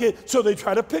don't like it, so they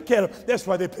try to pick at them. That's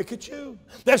why they pick at you.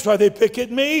 That's why they pick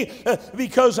at me,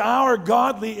 because our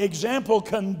godly example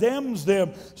condemns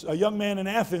them. A young man in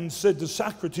Athens said to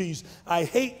Socrates, I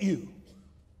hate you,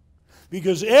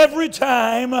 because every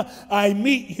time I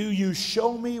meet you, you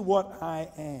show me what I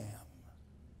am.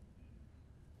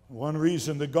 One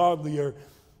reason the godly are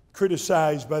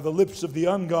criticized by the lips of the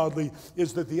ungodly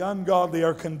is that the ungodly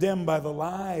are condemned by the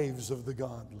lives of the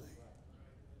godly.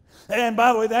 And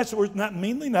by the way, that's not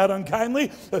meanly, not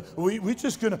unkindly. We're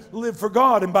just going to live for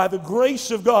God, and by the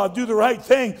grace of God, do the right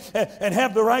thing and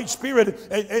have the right spirit.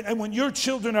 And when your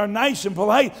children are nice and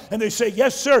polite and they say,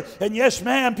 yes, sir, and yes,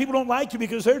 ma'am, people don't like you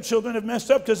because their children have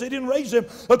messed up because they didn't raise them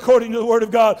according to the Word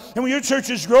of God. And when your church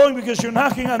is growing because you're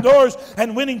knocking on doors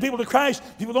and winning people to Christ,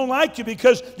 people don't like you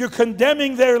because you're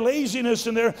condemning their laziness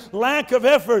and their lack of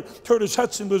effort. Curtis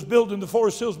Hudson was building the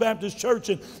Forest Hills Baptist Church,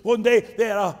 and one day they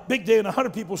had a big day and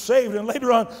 100 people saved. And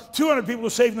later on, 200 people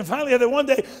were saved. And finally, had one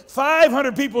day,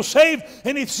 500 people saved.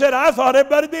 And he said, I thought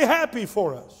everybody would be happy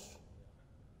for us.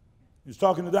 He was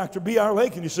talking to Dr. B.R.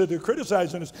 Lake, and he said, they're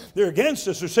criticizing us. They're against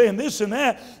us. They're saying this and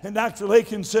that. And Dr.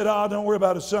 Lakin said, don't worry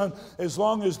about it, son. As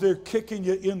long as they're kicking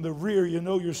you in the rear, you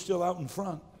know you're still out in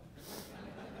front.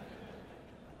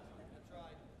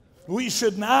 We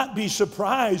should not be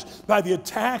surprised by the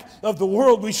attack of the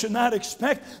world. We should not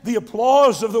expect the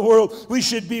applause of the world. We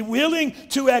should be willing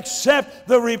to accept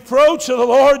the reproach of the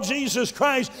Lord Jesus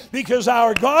Christ, because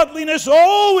our godliness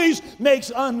always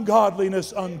makes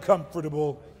ungodliness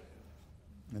uncomfortable.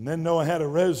 And then Noah had a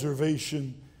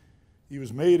reservation. He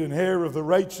was made an heir of the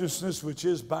righteousness which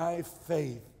is by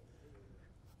faith.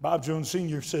 Bob Jones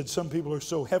Sr. said, some people are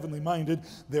so heavenly minded,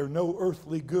 they're no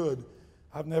earthly good.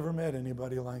 I've never met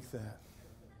anybody like that.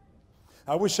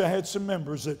 I wish I had some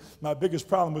members that my biggest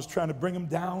problem was trying to bring them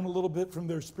down a little bit from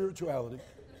their spirituality.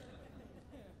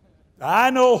 I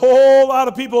know a whole lot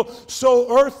of people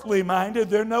so earthly minded,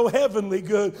 they're no heavenly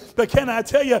good. But can I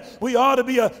tell you, we ought to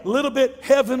be a little bit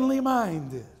heavenly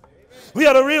minded. We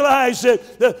ought to realize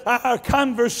that our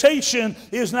conversation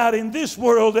is not in this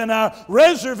world, and our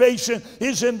reservation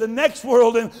is in the next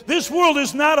world. And this world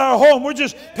is not our home. We're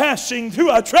just passing through.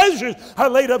 Our treasures are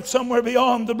laid up somewhere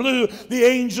beyond the blue. The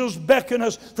angels beckon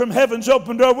us from heaven's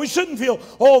open door. We shouldn't feel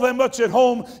all that much at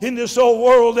home in this old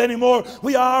world anymore.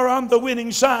 We are on the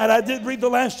winning side. I did read the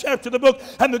last chapter of the book,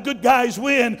 and the good guys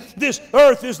win. This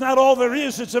earth is not all there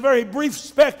is. It's a very brief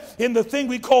speck in the thing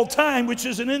we call time, which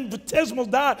is an infinitesimal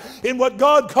dot in what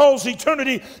God calls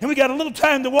eternity. And we got a little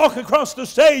time to walk across the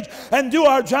stage and do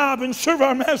our job and serve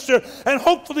our master, and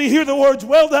hopefully hear the words,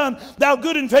 well done, thou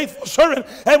good and faithful servant.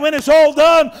 And when it's all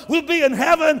done, we'll be in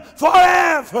heaven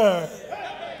forever.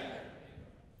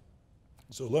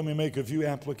 So let me make a few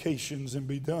applications and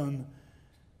be done.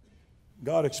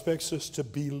 God expects us to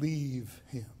believe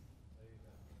Him.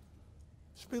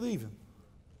 Just believe Him.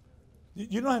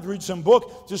 You don't have to read some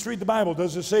book. Just read the Bible.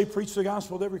 Does it say preach the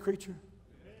gospel to every creature?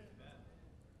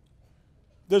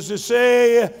 Does it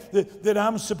say that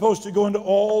I'm supposed to go into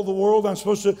all the world? I'm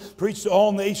supposed to preach to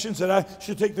all nations, that I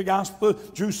should take the gospel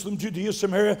to Jerusalem, Judea,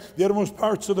 Samaria, the uttermost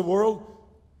parts of the world?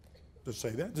 Does it say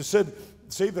that? Does it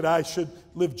say that I should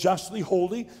live justly,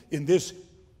 holy in this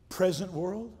present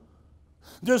world?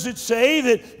 Does it say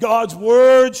that God's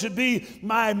word should be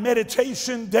my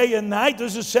meditation day and night?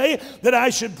 Does it say that I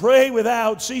should pray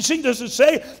without ceasing? Does it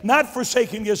say not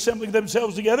forsaking the assembling of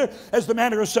themselves together as the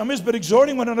manner of some is, but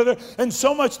exhorting one another? And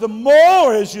so much the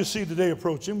more as you see the day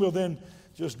approaching, we'll then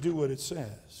just do what it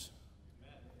says.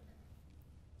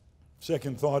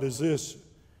 Second thought is this,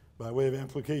 by way of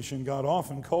application: God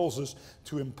often calls us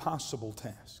to impossible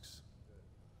tasks.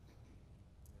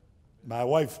 My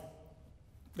wife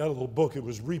got a little book. It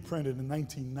was reprinted in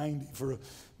 1990 for a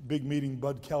big meeting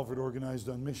Bud Calvert organized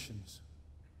on missions.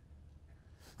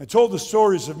 I told the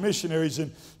stories of missionaries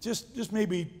in just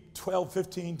maybe 12,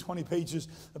 15, 20 pages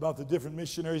about the different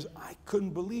missionaries. I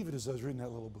couldn't believe it as I was reading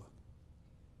that little book.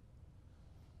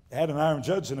 Adam Iron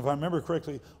Judson, if I remember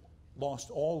correctly,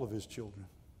 lost all of his children.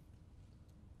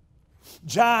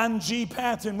 John G.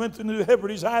 Patton went to New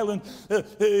Hebrides Island.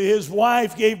 His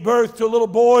wife gave birth to a little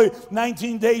boy.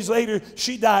 19 days later,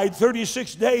 she died.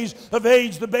 36 days of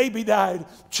age, the baby died.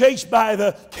 Chased by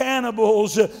the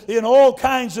cannibals in all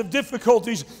kinds of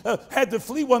difficulties. Had to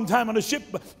flee one time on a ship,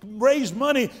 raised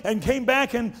money, and came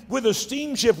back, and with a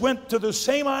steamship went to the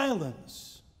same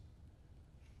islands.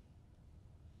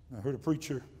 I heard a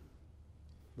preacher,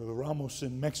 Brother Ramos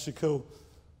in Mexico,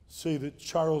 say that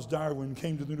Charles Darwin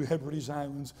came to the New Hebrides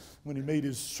Islands when he made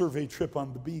his survey trip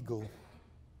on the Beagle.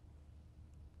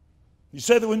 He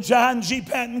said that when John G.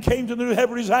 Patton came to the New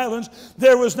Hebrides Islands,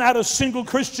 there was not a single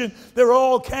Christian. They were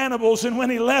all cannibals. And when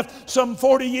he left some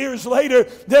 40 years later,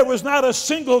 there was not a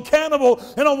single cannibal,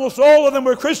 and almost all of them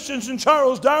were Christians. And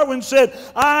Charles Darwin said,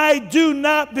 I do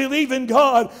not believe in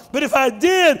God, but if I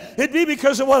did, it'd be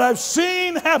because of what I've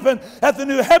seen happen at the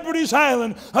New Hebrides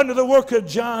Island under the work of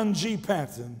John G.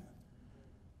 Patton.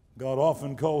 God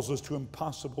often calls us to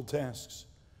impossible tasks,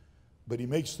 but He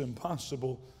makes them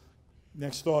possible.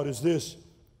 Next thought is this,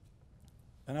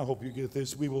 and I hope you get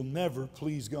this: we will never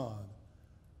please God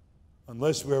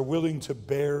unless we are willing to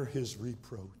bear His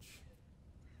reproach.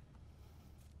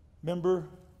 Remember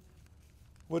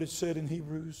what it said in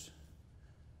Hebrews?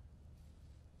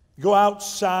 Go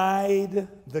outside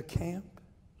the camp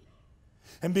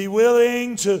and be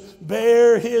willing to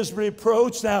bear His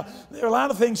reproach. Now, there are a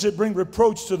lot of things that bring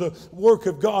reproach to the work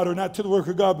of God, or not to the work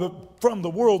of God, but from the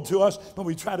world to us when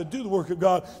we try to do the work of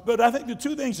God. But I think the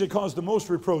two things that cause the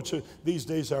most reproach these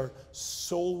days are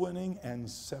soul winning and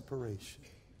separation.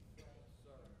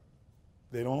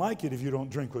 They don't like it if you don't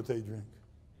drink what they drink.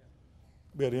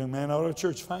 We had a young man out of our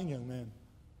church, fine young man.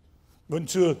 Went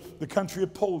to the country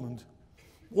of Poland.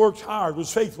 Worked hard,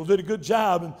 was faithful, did a good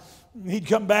job, and he'd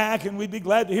come back and we'd be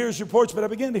glad to hear his reports. But I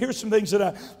began to hear some things that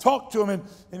I talked to him, and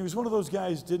he was one of those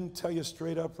guys didn't tell you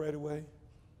straight up right away.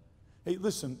 Hey,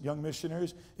 listen, young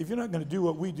missionaries, if you're not going to do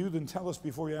what we do, then tell us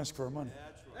before you ask for our money.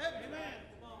 That's right. Amen.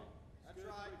 That's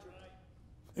right.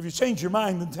 If you change your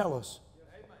mind, then tell us.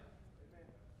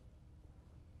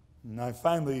 And I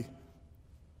finally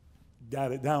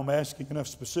got it down by asking enough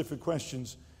specific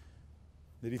questions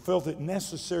that he felt it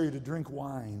necessary to drink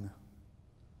wine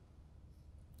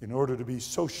in order to be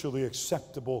socially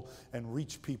acceptable and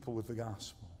reach people with the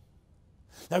gospel.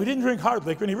 Now, he didn't drink hard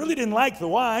liquor, and he really didn't like the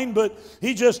wine, but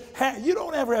he just had, you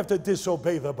don't ever have to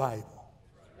disobey the Bible.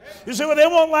 You say, well, they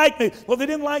won't like me. Well, they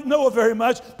didn't like Noah very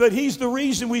much, but he's the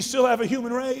reason we still have a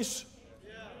human race.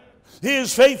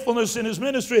 His faithfulness in his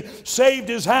ministry saved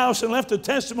his house and left a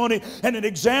testimony and an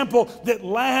example that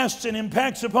lasts and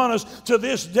impacts upon us to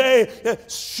this day.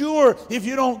 Sure, if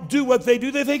you don't do what they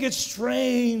do, they think it's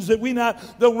strange that we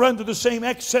don't run to the same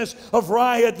excess of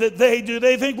riot that they do.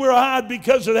 They think we're odd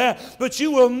because of that. But you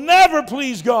will never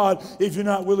please God if you're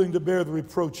not willing to bear the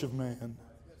reproach of man.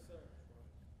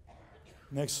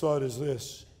 Next thought is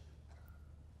this: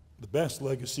 the best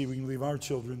legacy we can leave our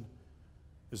children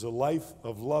is a life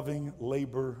of loving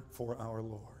labor for our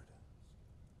Lord.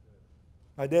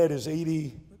 My dad is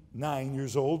 89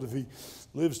 years old. If he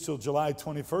lives till July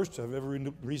 21st, I have every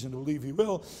reason to believe he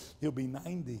will, he'll be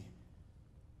 90.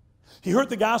 He heard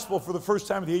the gospel for the first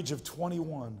time at the age of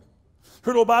 21.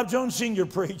 Heard old Bob Jones Sr.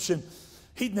 preach, and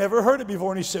he'd never heard it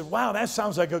before, and he said, wow, that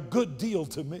sounds like a good deal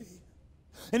to me.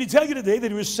 And he'd tell you today that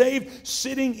he was saved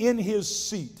sitting in his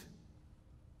seat.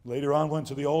 Later on, went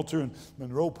to the altar, and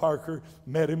Monroe Parker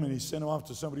met him, and he sent him off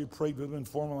to somebody who prayed with him and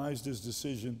formalized his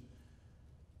decision.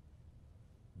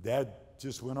 Dad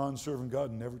just went on serving God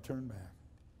and never turned back.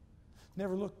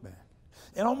 Never looked back.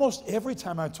 And almost every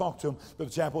time I talk to him,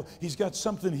 Brother Chappell, he's got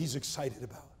something he's excited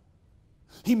about.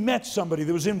 He met somebody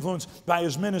that was influenced by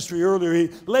his ministry earlier.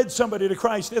 He led somebody to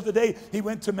Christ. The other day, he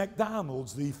went to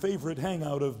McDonald's, the favorite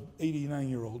hangout of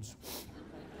 89-year-olds.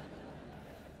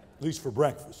 At least for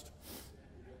breakfast.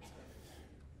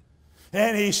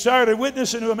 And he started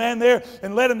witnessing to a man there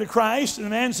and led him to Christ. And the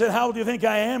man said, how old do you think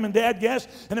I am? And Dad guessed.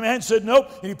 And the man said, nope.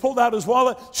 And he pulled out his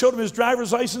wallet, showed him his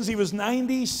driver's license. He was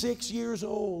 96 years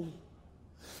old.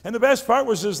 And the best part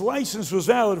was his license was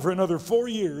valid for another 4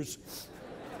 years.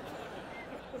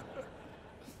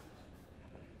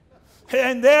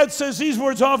 And Dad says these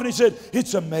words often. He said,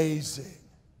 it's amazing.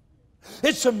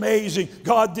 It's amazing.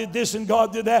 God did this and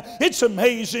God did that. It's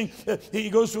amazing. He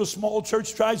goes to a small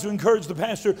church, tries to encourage the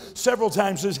pastor several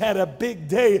times, has had a big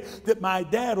day that my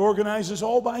dad organizes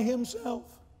all by himself.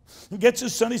 He gets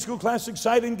his Sunday school class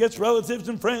excited and gets relatives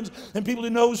and friends and people he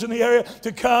knows in the area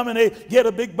to come, and they get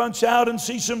a big bunch out and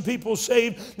see some people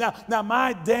saved. Now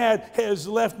my dad has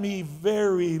left me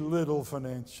very little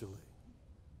financially.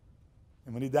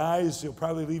 And when he dies, he'll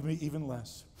probably leave me even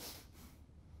less.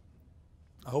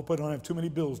 I hope I don't have too many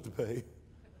bills to pay.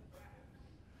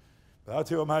 But I'll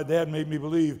tell you what my dad made me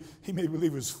believe. He made me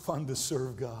believe it was fun to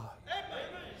serve God.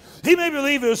 He may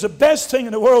believe it was the best thing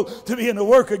in the world to be in the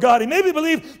work of God. He maybe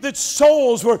believed that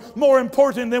souls were more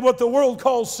important than what the world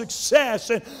calls success,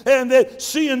 and that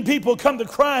seeing people come to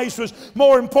Christ was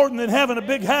more important than having a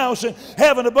big house and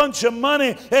having a bunch of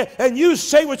money. And you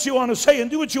say what you want to say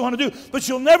and do what you want to do, but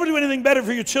you'll never do anything better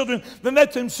for your children than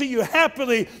let them see you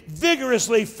happily,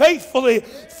 vigorously, faithfully,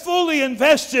 fully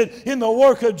invested in the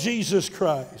work of Jesus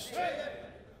Christ.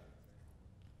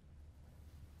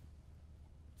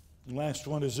 And last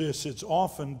one is this: it's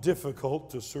often difficult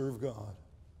to serve God.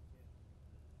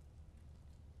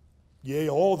 Yea,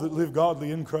 all that live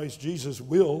godly in Christ Jesus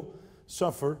will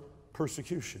suffer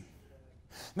persecution.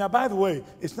 Now, by the way,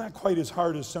 it's not quite as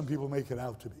hard as some people make it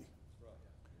out to be.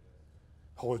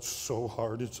 Oh, it's so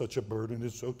hard, it's such a burden,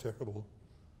 it's so terrible.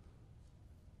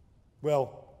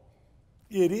 Well,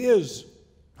 it is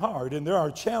hard, and there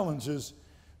are challenges,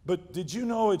 but did you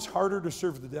know it's harder to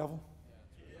serve the devil?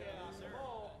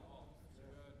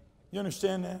 You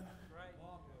understand that?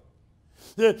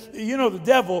 The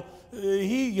devil,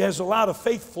 he has a lot of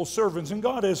faithful servants, and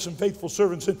God has some faithful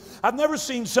servants. And I've never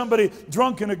seen somebody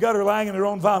drunk in a gutter lying in their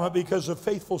own vomit because of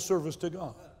faithful service to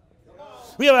God.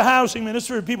 We have a housing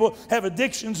ministry where people have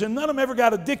addictions, and none of them ever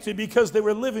got addicted because they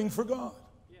were living for God.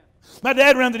 My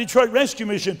dad ran the Detroit Rescue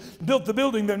Mission, built the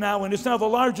building there now, and it's now the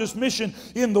largest mission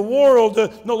in the world.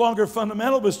 No longer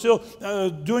fundamental, but still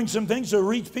doing some things to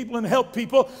reach people and help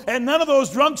people. And none of those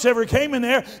drunks ever came in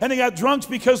there, and they got drunks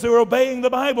because they were obeying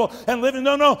the Bible and living.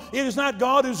 No, it is not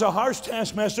God who's a harsh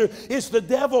taskmaster. It's the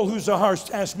devil who's a harsh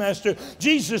taskmaster.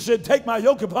 Jesus said, "Take my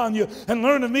yoke upon you and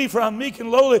learn of me, for I'm meek and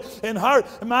lowly in heart.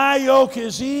 My yoke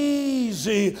is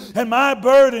easy, and my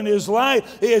burden is light."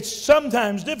 It's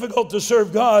sometimes difficult to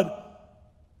serve God,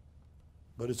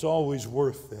 but it's always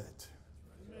worth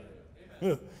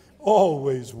it.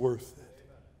 Always worth it.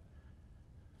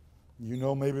 You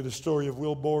know maybe the story of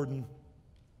Will Borden,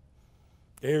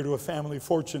 heir to a family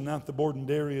fortune, not the Borden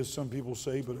dairy as some people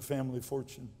say, but a family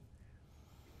fortune.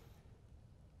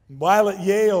 While at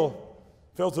Yale,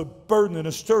 felt a burden and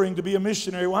a stirring to be a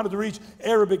missionary, wanted to reach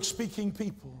Arabic-speaking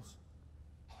peoples.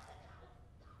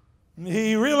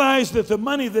 He realized that the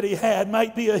money that he had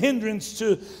might be a hindrance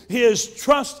to his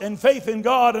trust and faith in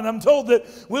God. And I'm told that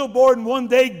Will Borden one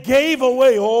day gave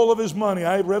away all of his money.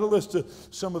 I read a list of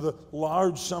some of the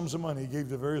large sums of money he gave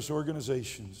to various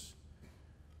organizations.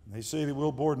 And they say that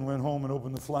Will Borden went home and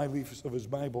opened the flyleaves of his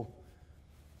Bible.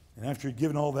 And after he'd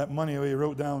given all that money away, he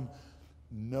wrote down,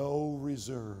 "No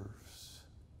reserves."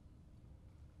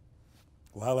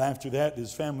 Well, after that,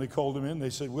 his family called him in. They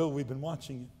said, "Will, we've been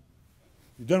watching you.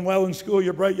 You've done well in school.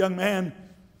 You're a bright young man.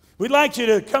 We'd like you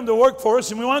to come to work for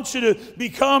us, and we want you to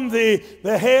become the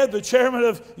head, the chairman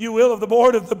of the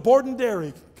board of the Borden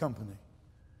Dairy Company."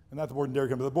 And not the Borden Dairy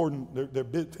Company, the Borden,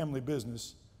 their family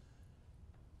business.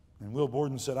 And Will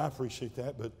Borden said, "I appreciate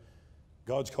that, but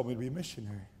God's called me to be a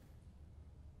missionary."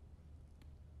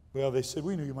 Well, they said,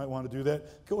 "We knew you might want to do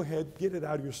that. Go ahead, get it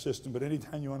out of your system, but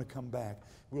anytime you want to come back,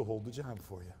 we'll hold the job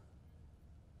for you."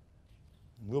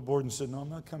 And Will Borden said, "No, I'm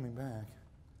not coming back."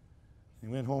 He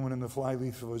went home, and in the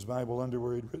flyleaf of his Bible, under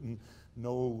where he'd written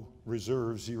 "no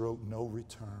reserves," he wrote "no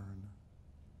return."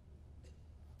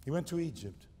 He went to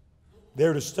Egypt,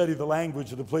 there to study the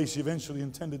language of the place he eventually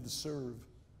intended to serve.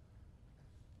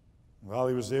 While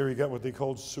he was there, he got what they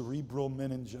called cerebral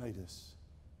meningitis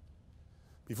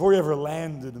before he ever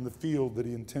landed in the field that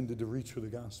he intended to reach with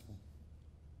the gospel.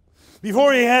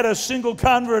 Before he had a single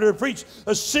convert or preached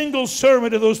a single sermon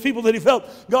to those people that he felt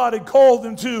God had called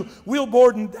him to, Will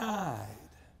Borden died.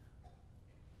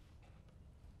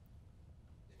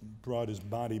 He brought his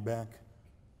body back,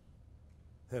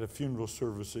 had a funeral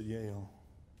service at Yale.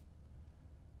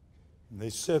 And they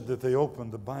said that they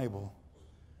opened the Bible.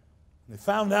 They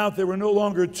found out there were no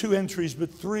longer 2 entries,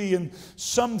 but 3. And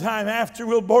sometime after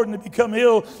Will Borden had become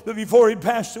ill, but before he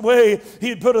passed away, he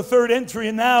had put a 3rd entry.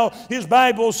 And now his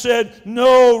Bible said,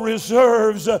 "No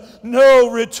reserves, no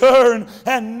return,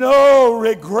 and no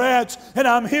regrets." And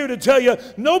I'm here to tell you,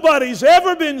 nobody's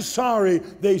ever been sorry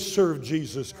they served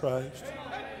Jesus Christ.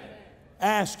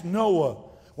 Ask Noah.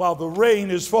 While the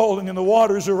rain is falling and the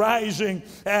waters are rising,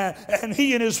 and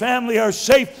he and his family are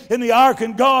safe in the ark,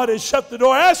 and God has shut the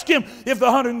door. Ask him if the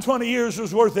 120 years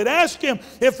was worth it. Ask him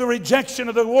if the rejection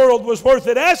of the world was worth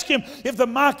it. Ask him if the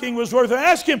mocking was worth it.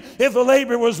 Ask him if the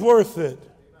labor was worth it.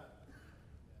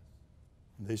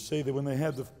 They say that when they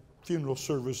had the funeral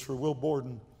service for Will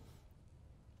Borden,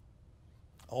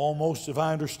 almost, if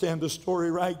I understand the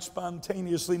story right,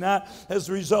 spontaneously, not as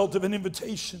a result of an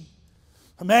invitation,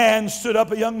 A man stood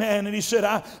up, a young man, and he said,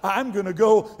 I'm going to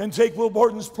go and take Will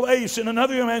Borton's place. And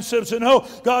another young man stood up and said, no,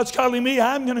 God's calling me.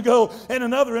 I'm going to go. And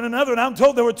another and another. And I'm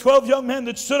told there were 12 young men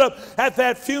that stood up at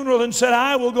that funeral and said,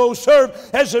 I will go serve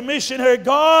as a missionary.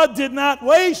 God did not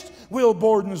waste Will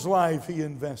Borton's life. He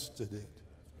invested it.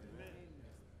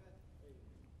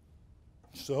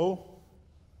 So,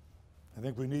 I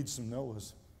think we need some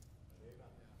Noahs.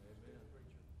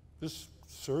 Just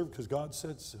serve because God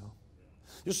said so.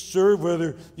 Just serve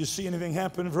whether you see anything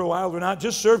happen for a while or not.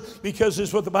 Just serve because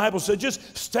it's what the Bible said.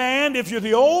 Just stand if you're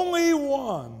the only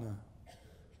one.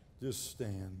 Just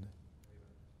stand.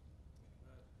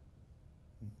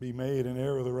 Be made an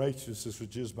heir of the righteousness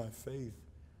which is by faith.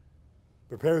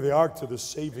 Prepare the ark to the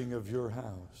saving of your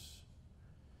house.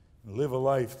 And live a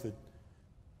life that,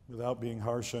 without being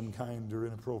harsh, unkind, or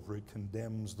inappropriate,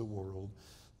 condemns the world.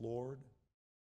 Lord,